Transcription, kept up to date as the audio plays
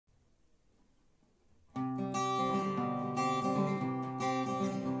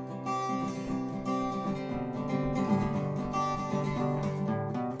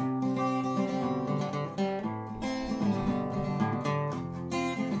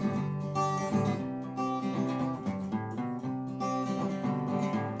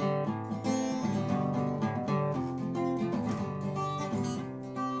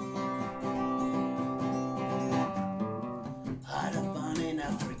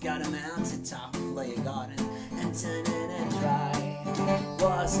got a mountaintop, lay a garden, untended and dry.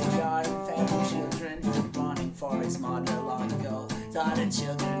 Was a garden fed for children, running for his mother long ago, taught the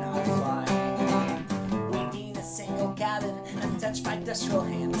children how to fly. Within a single cabin, untouched by industrial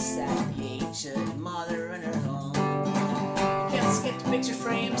hands, sat the aged mother in her home. You can't skip the picture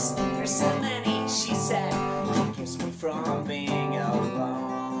frames, there's so many, she said, it keeps me from being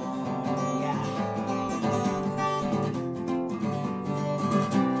alone.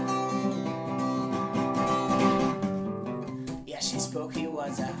 She spoke, he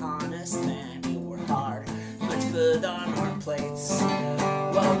was a honest man, he worked hard, put food on our plates.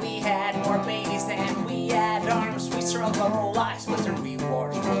 Well, we had more babies than we had arms, we struggled our whole lives, but the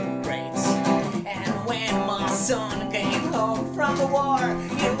rewards were great. And when my son came home from the war,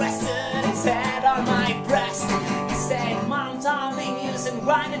 he rested his head on my breast. He said, Mom, Tom, they use and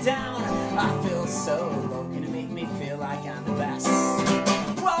grind it down. I feel so low, can it make me feel like I'm the best?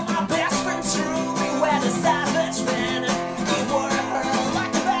 Well, my best friend truly were the savage man.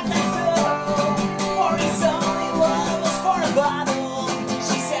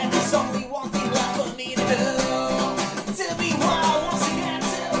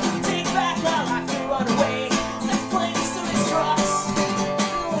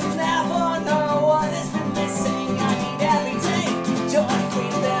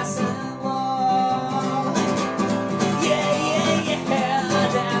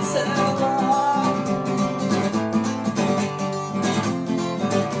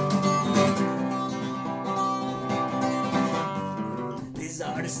 These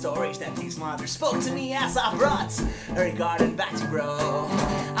are the stories that his mother spoke to me as I brought her garden back to grow.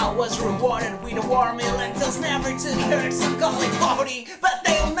 I was rewarded with a warm meal, lentils never to be heard. Some call it poverty, but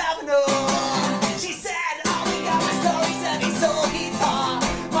they'll never know.